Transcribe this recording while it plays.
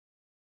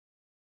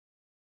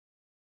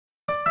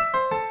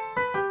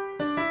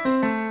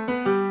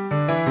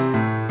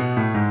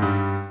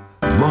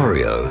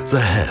Mario, the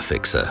hair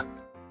fixer.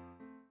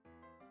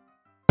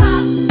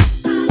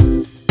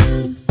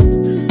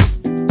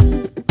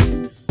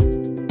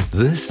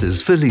 This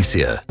is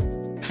Felicia.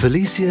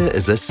 Felicia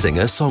is a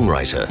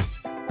singer-songwriter.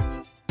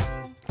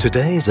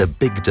 Today is a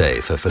big day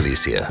for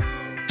Felicia.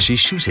 She's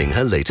shooting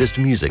her latest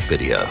music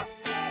video.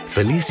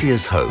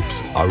 Felicia's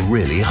hopes are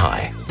really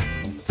high.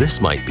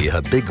 This might be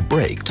her big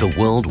break to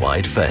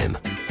worldwide fame.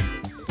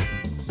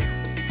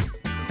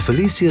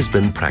 Felicia's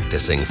been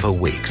practicing for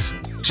weeks.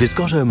 She's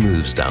got her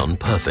moves down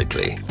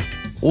perfectly.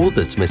 All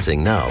that's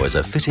missing now is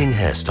a fitting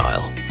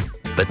hairstyle.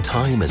 But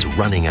time is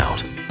running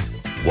out.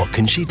 What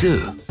can she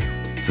do?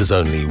 There's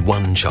only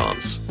one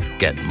chance.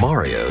 Get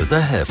Mario, the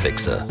hair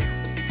fixer.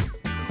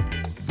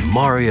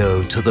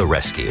 Mario to the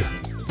rescue.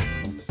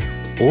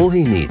 All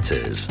he needs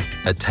is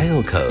a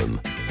tail comb,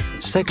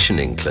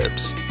 sectioning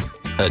clips,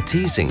 a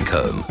teasing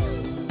comb,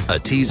 a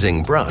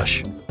teasing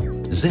brush,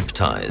 zip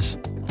ties,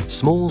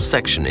 small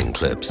sectioning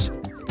clips,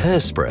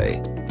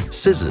 hairspray,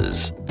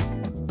 scissors,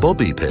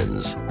 bobby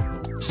pins,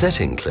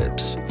 setting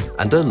clips,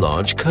 and a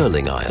large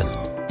curling iron.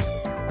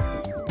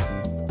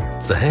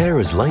 The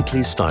hair is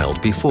lightly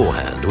styled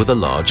beforehand with a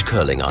large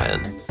curling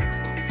iron.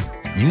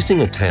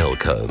 Using a tail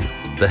comb,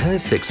 the hair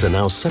fixer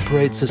now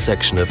separates a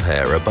section of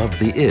hair above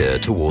the ear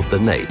toward the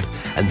nape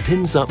and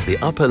pins up the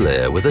upper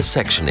layer with a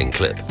sectioning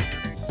clip.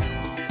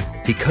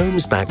 He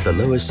combs back the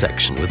lower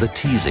section with a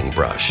teasing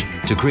brush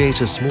to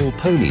create a small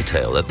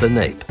ponytail at the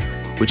nape,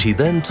 which he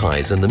then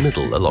ties in the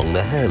middle along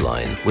the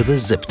hairline with a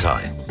zip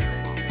tie.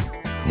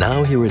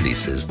 Now he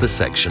releases the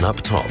section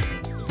up top.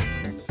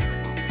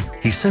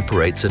 He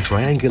separates a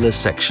triangular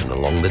section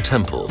along the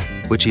temple,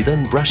 which he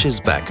then brushes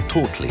back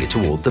tautly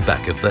toward the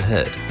back of the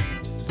head.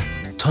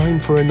 Time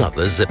for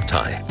another zip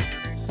tie.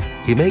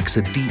 He makes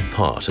a deep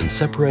part and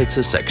separates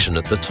a section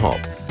at the top,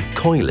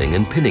 coiling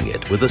and pinning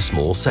it with a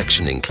small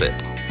sectioning clip.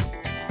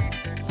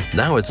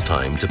 Now it's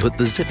time to put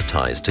the zip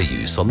ties to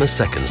use on the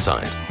second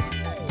side.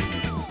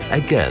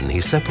 Again, he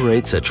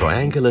separates a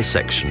triangular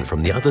section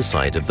from the other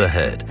side of the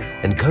head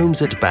and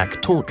combs it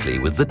back tautly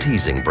with the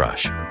teasing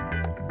brush.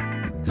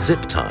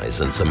 Zip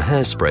ties and some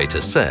hairspray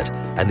to set,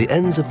 and the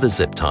ends of the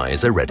zip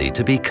ties are ready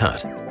to be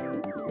cut.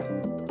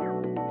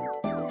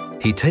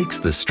 He takes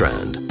the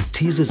strand,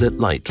 teases it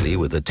lightly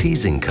with a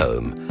teasing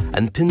comb,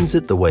 and pins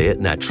it the way it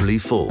naturally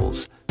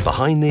falls,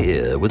 behind the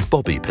ear with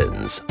bobby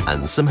pins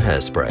and some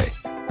hairspray.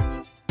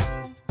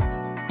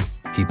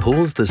 He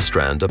pulls the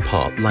strand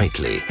apart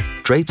lightly,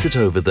 drapes it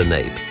over the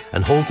nape,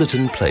 and holds it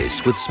in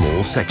place with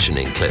small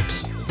sectioning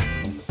clips.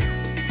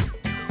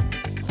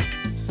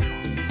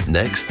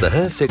 Next, the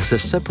hair fixer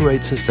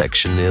separates a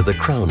section near the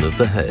crown of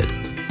the head,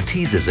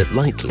 teases it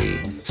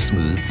lightly,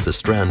 smooths the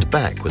strand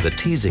back with a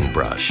teasing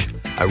brush,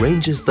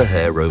 arranges the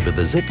hair over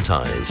the zip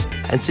ties,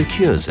 and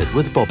secures it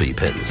with bobby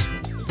pins.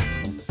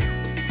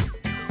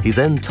 He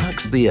then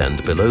tucks the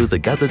end below the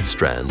gathered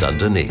strand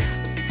underneath.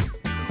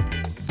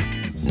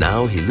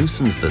 Now he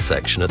loosens the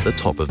section at the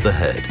top of the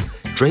head,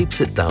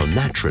 drapes it down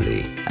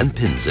naturally, and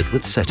pins it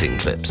with setting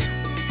clips.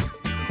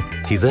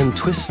 He then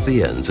twists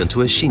the ends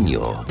into a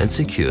chignon and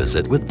secures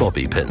it with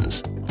bobby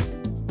pins.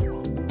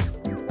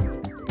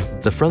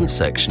 The front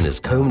section is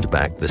combed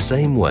back the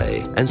same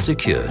way and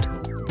secured.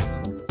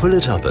 Pull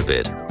it up a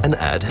bit and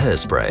add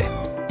hairspray.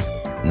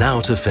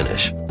 Now to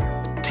finish.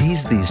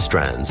 Tease these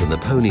strands in the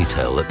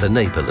ponytail at the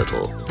nape a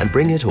little and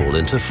bring it all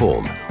into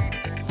form.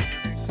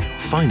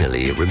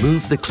 Finally,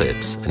 remove the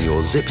clips and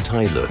your zip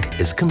tie look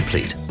is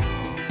complete.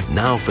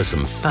 Now for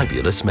some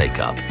fabulous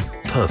makeup,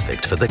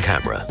 perfect for the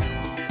camera.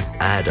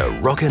 Add a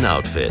rockin'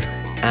 outfit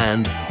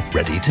and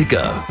ready to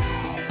go.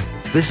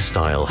 This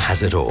style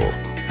has it all.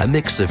 A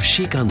mix of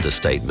chic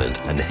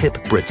understatement and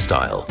hip Brit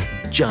style.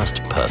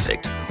 Just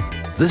perfect.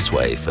 This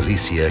way,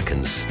 Felicia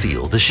can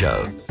steal the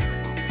show.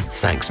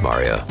 Thanks,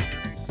 Mario.